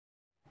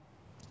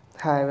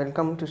Hi,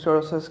 welcome to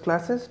Soros's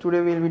classes.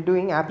 Today we will be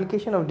doing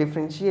application of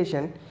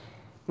differentiation,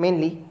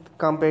 mainly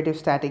comparative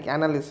static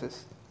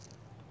analysis.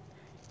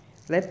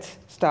 Let's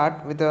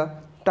start with a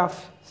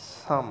tough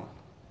sum.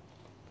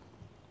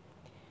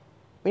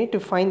 We need to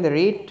find the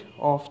rate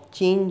of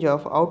change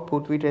of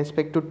output with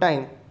respect to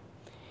time.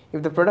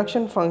 If the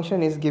production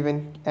function is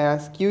given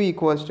as q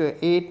equals to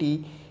at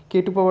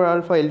k to power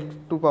alpha l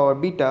to power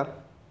beta,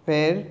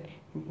 where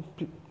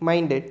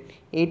minded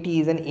at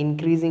is an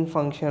increasing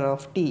function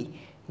of t,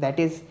 that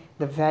is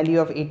the value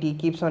of at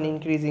keeps on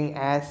increasing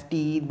as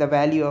the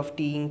value of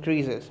t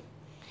increases.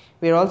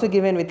 We are also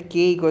given with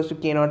k equals to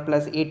k naught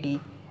plus at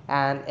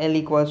and l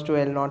equals to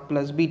l naught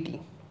plus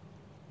bt.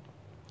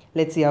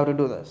 Let's see how to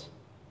do this.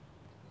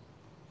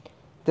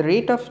 The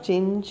rate of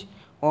change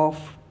of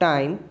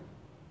time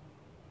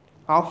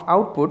of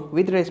output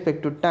with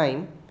respect to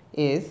time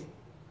is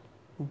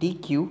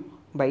dq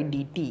by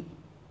dt.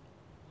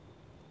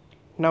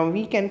 Now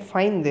we can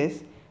find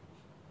this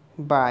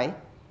by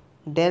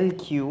del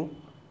q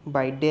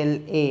by del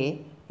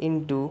a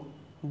into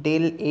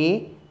del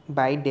a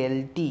by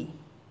del t.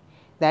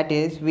 That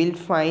is, we'll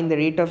find the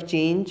rate of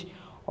change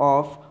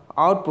of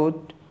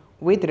output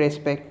with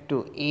respect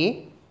to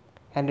a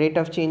and rate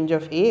of change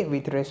of a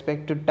with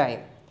respect to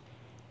time,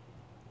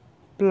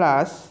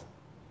 plus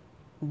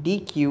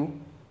dq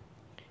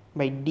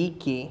by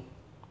dk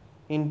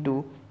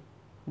into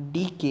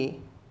dk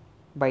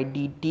by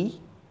dt,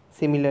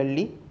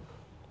 similarly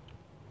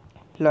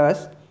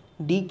plus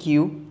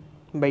dq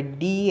by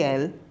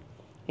dl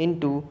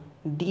into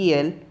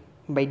dl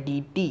by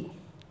dt.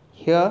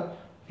 Here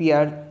we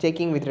are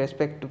checking with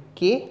respect to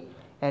k,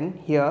 and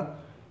here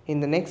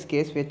in the next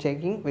case we are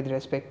checking with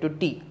respect to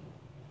t.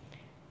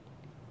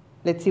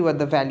 Let's see what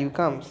the value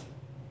comes.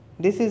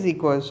 This is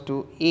equals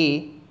to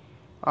a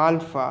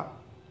alpha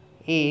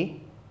a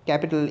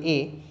capital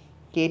A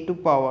k to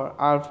power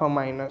alpha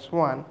minus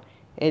 1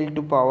 l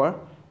to power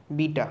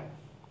beta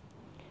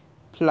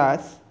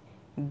plus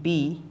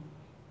b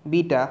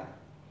beta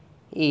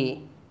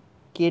a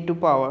k to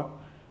power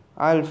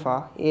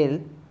alpha l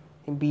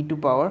b to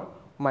power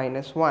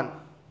minus 1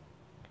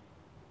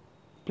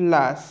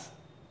 plus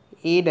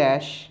a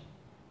dash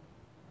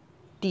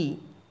t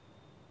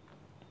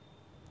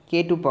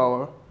k to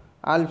power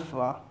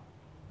alpha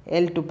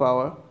l to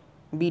power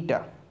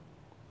beta.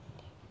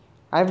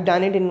 I've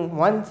done it in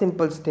one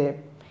simple step.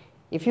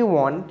 If you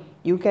want,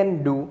 you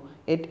can do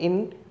it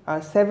in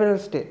several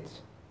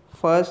steps.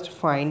 First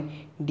find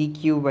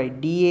dq by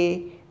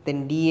dA,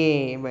 then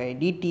dA by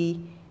dt,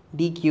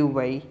 dq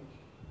by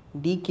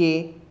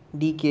dk,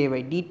 dk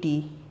by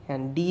dt,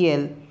 and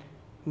dl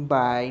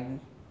by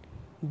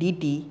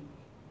dt,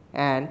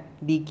 and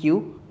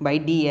dq by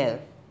dl,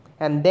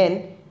 and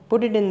then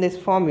put it in this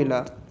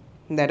formula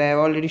that I have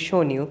already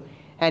shown you,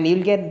 and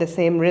you'll get the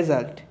same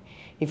result.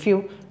 If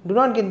you do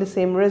not get the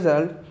same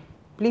result,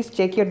 please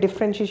check your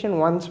differentiation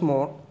once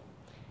more,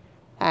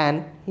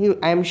 and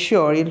I am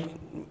sure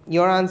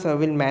your answer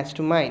will match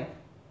to mine.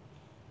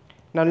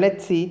 Now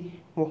let's see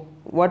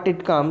what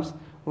it comes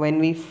when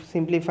we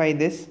simplify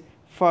this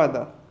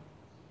further.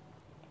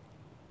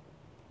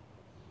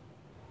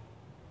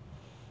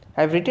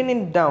 I have written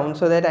it down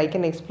so that I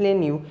can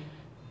explain you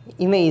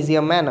in an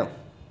easier manner.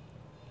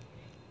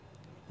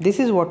 This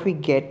is what we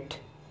get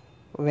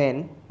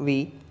when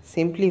we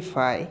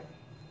simplify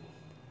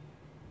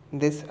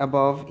this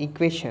above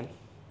equation.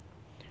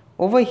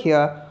 Over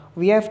here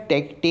we have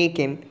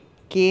taken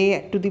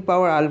k to the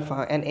power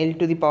alpha and l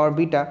to the power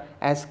beta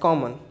as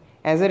common.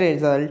 As a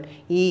result,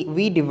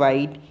 we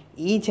divide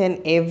each and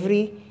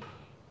every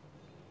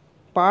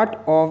part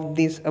of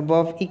this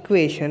above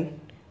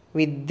equation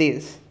with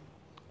this.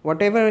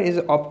 Whatever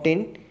is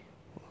obtained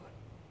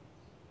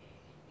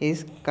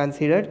is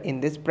considered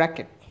in this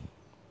bracket.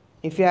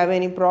 If you have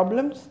any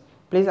problems,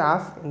 please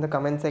ask in the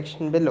comment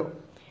section below.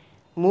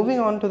 Moving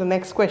on to the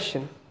next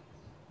question.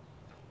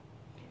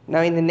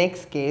 Now in the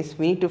next case,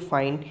 we need to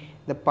find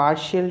the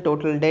partial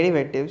total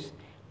derivatives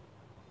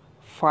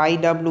phi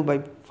w by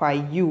phi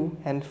u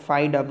and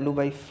phi w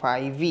by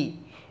phi v.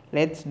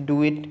 Let's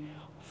do it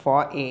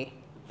for A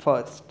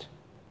first.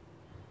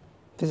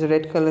 This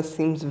red color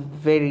seems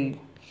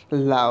very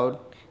loud.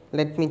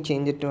 Let me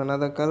change it to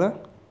another color.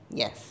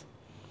 Yes.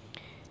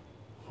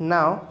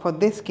 Now for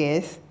this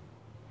case,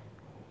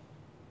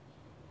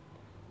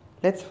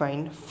 let's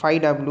find phi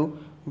w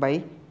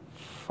by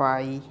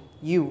phi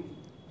u.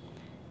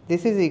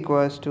 This is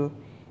equals to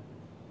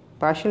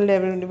partial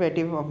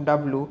derivative of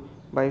w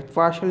by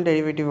partial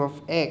derivative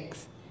of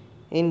x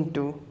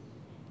into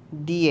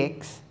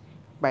dx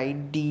by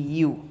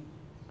du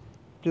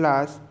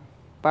plus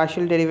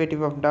partial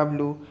derivative of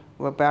w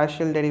by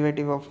partial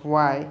derivative of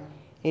y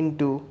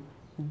into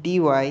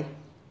dy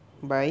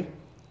by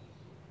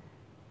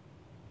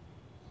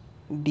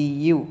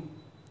du.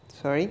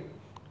 Sorry,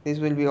 this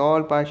will be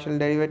all partial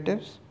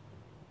derivatives,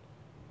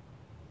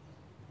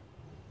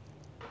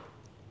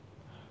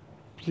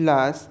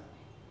 plus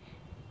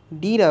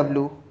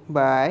dw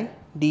by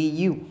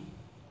du,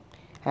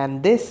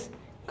 and this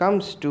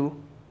comes to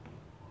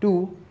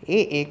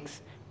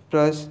 2ax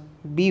plus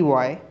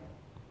by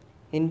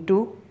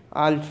into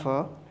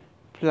alpha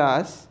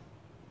plus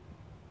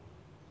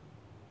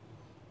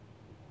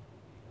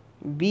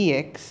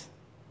bx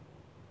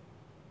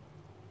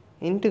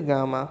into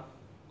gamma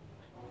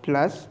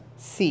plus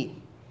c,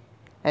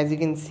 as you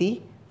can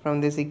see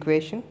from this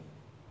equation.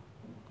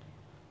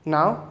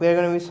 Now we are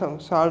going to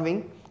be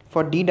solving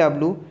for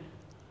dw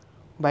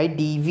by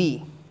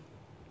dv.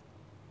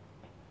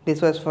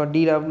 This was for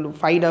dw,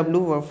 phi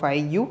w or phi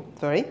u,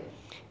 sorry.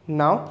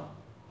 Now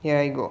here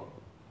I go.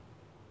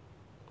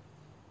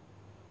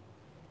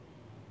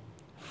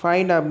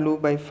 Phi w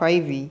by phi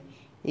v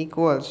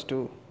equals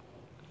to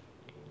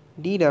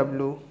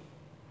dw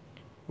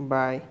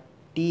by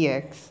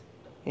dx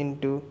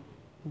into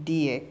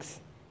dx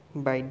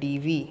by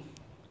dv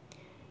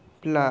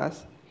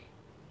plus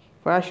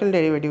partial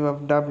derivative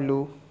of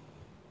w,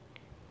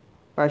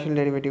 partial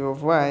derivative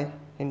of y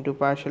into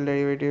partial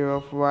derivative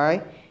of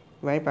y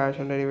by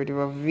partial derivative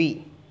of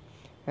v,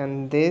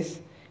 and this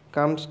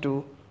comes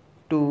to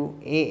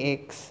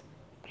 2ax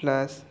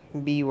plus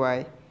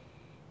by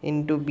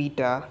into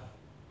beta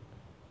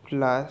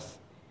plus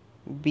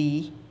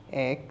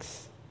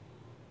bx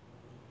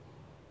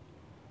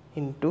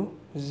into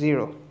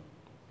 0.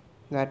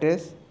 That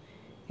is,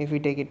 if we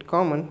take it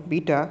common,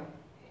 beta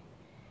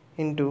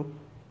into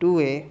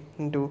 2a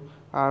into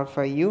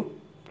alpha u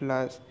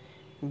plus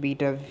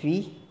beta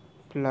v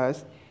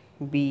plus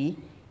b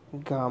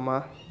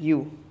gamma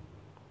u.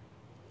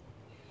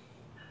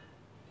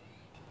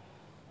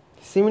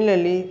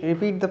 Similarly,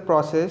 repeat the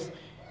process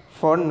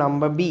for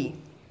number b.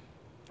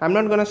 I'm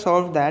not going to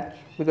solve that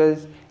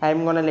because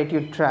I'm going to let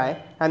you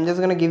try. I'm just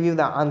going to give you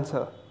the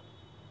answer.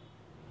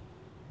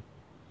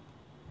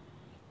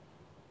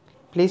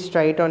 Please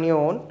try it on your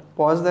own.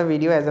 Pause the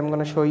video as I'm going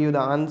to show you the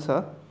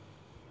answer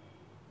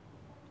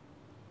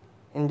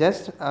in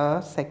just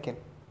a second.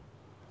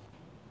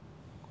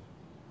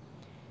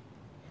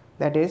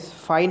 That is,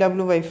 phi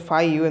w by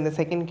phi u in the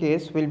second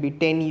case will be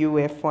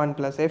 10u f1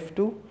 plus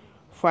f2.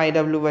 Phi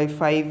w by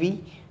phi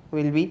v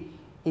will be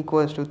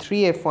equals to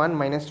 3f1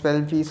 minus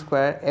 12v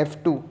square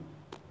f2.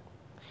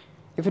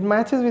 If it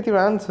matches with your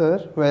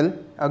answer, well,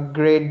 a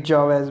great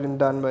job has been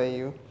done by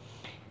you.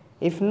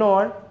 If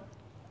not,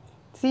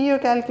 see your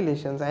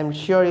calculations. I'm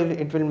sure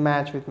it will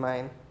match with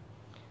mine.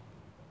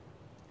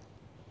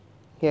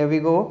 Here we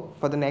go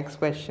for the next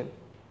question.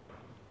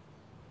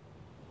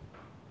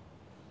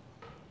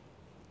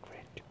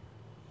 Great.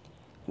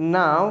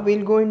 Now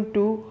we'll go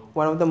into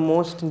one of the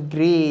most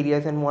gray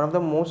areas and one of the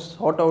most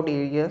sought out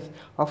areas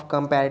of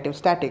comparative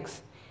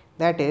statics,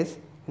 that is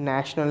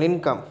national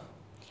income.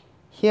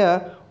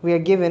 Here we are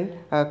given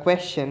a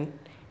question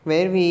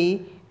where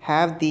we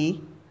have the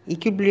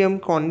equilibrium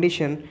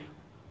condition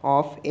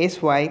of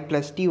sy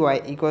plus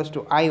ty equals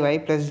to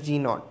iy plus g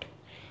naught.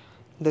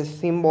 The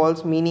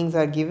symbols meanings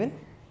are given.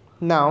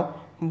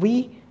 Now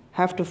we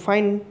have to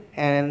find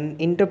and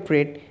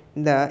interpret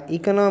the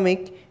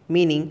economic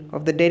meaning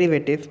of the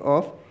derivative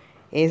of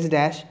s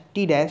dash,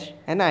 t dash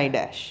and I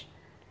dash.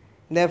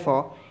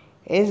 Therefore,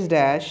 s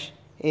dash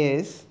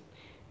is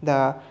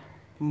the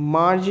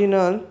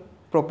marginal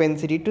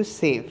propensity to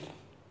save.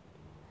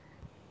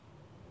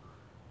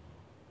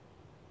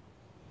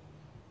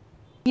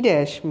 T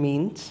dash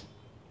means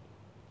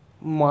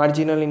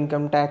marginal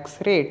income tax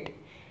rate,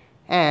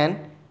 and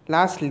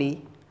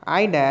lastly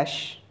I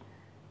dash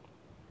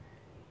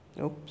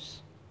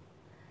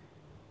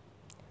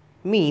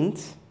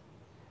means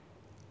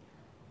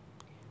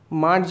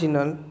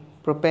marginal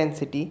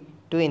propensity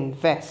to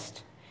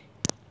invest.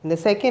 In the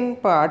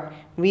second part,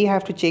 we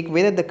have to check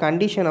whether the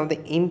condition of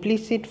the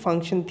implicit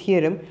function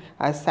theorem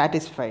are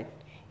satisfied.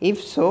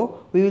 If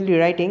so, we will be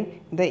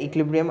writing the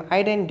equilibrium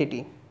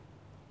identity.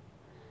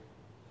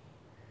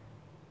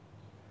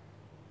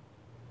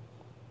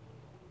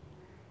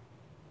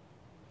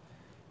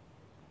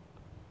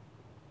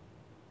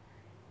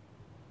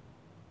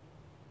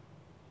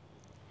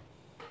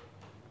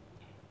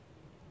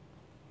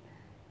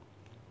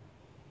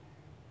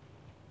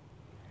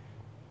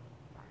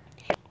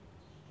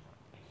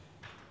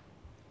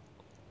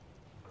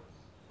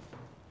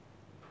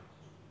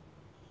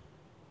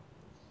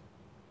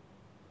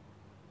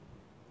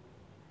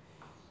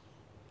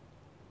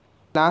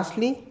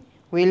 Lastly,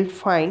 we will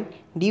find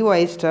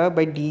dy star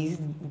by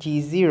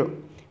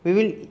dg0. We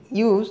will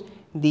use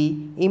the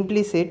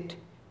implicit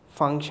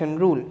function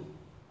rule.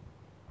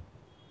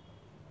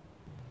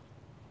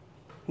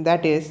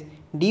 That is,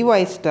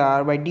 dy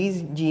star by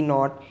dg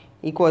naught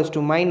equals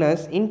to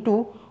minus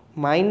into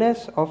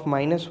minus of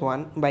minus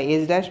 1 by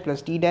s dash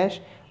plus t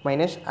dash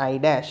minus I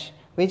dash,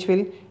 which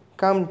will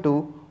come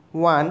to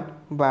 1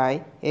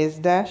 by s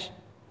dash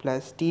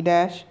plus t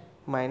dash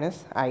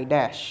minus I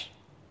dash.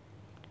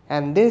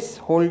 And this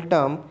whole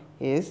term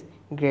is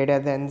greater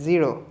than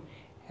 0,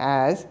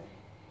 as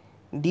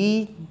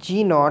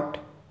dg naught,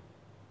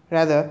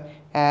 rather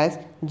as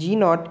g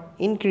naught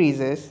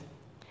increases,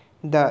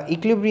 the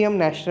equilibrium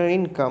national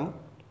income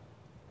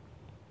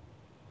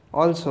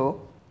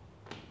also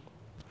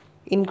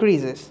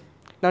increases.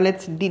 Now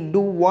let's do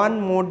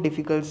one more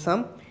difficult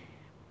sum.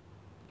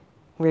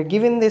 we are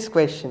given this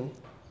question.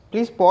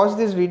 Please pause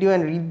this video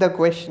and read the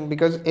question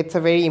because it's a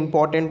very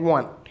important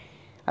one.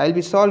 I will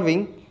be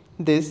solving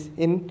this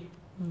in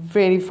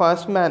very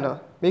fast manner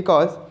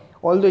because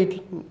although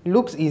it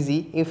looks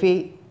easy, if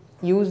we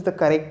use the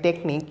correct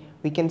technique,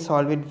 we can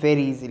solve it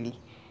very easily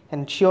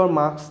and sure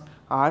marks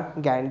are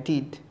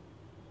guaranteed.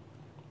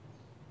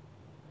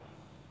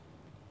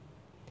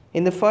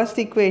 In the first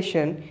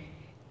equation,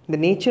 the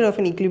nature of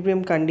an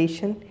equilibrium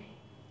condition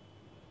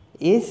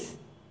is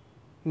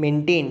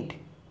maintained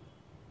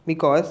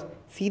because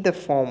see the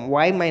form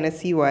y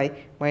minus cy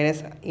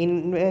minus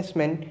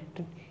investment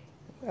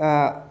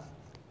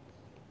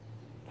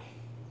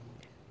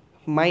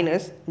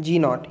minus g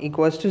naught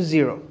equals to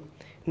 0.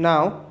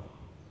 Now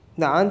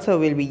the answer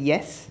will be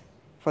yes.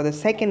 For the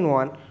second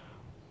one,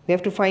 we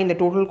have to find the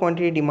total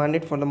quantity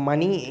demanded for the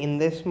money in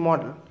this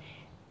model,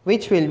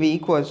 which will be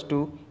equals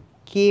to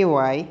ky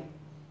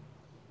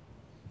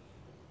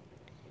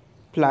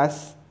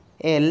plus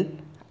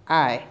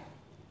li.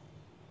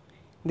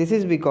 This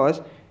is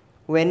because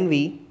when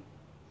we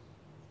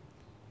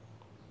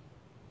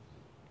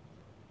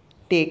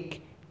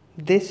take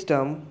this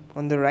term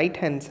on the right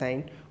hand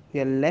side,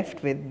 we are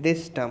left with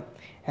this term,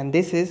 and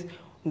this is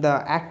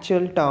the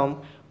actual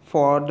term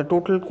for the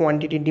total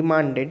quantity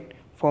demanded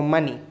for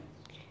money.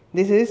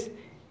 This is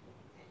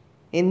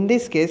in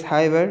this case,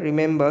 however,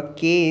 remember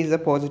k is a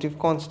positive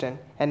constant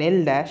and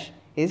L dash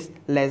is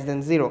less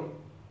than 0.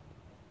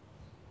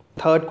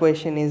 Third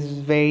question is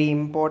very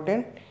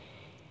important.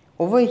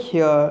 Over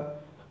here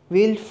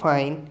we'll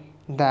find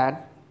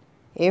that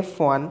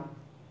f1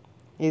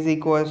 is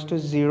equals to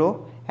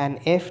 0 and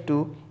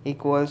f2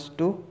 equals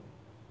to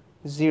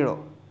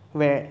 0,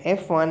 where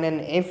f1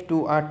 and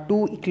f2 are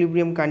two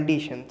equilibrium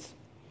conditions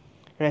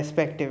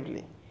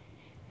respectively.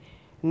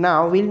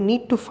 Now we'll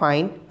need to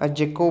find a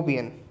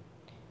Jacobian.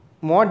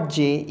 Mod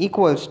j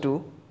equals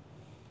to,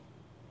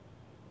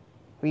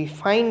 we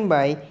find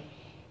by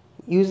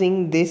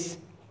using these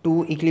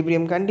two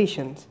equilibrium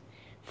conditions.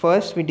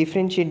 First we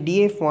differentiate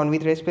df1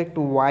 with respect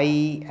to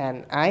y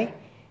and I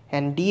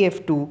and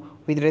df2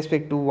 with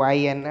respect to y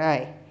and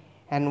I,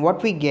 and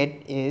what we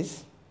get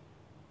is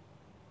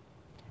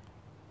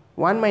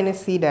 1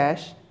 minus c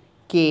dash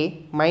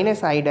k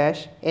minus I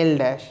dash L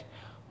dash,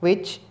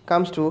 which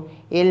comes to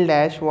L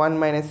dash 1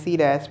 minus c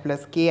dash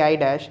plus ki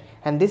dash,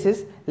 and this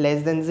is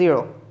less than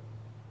 0.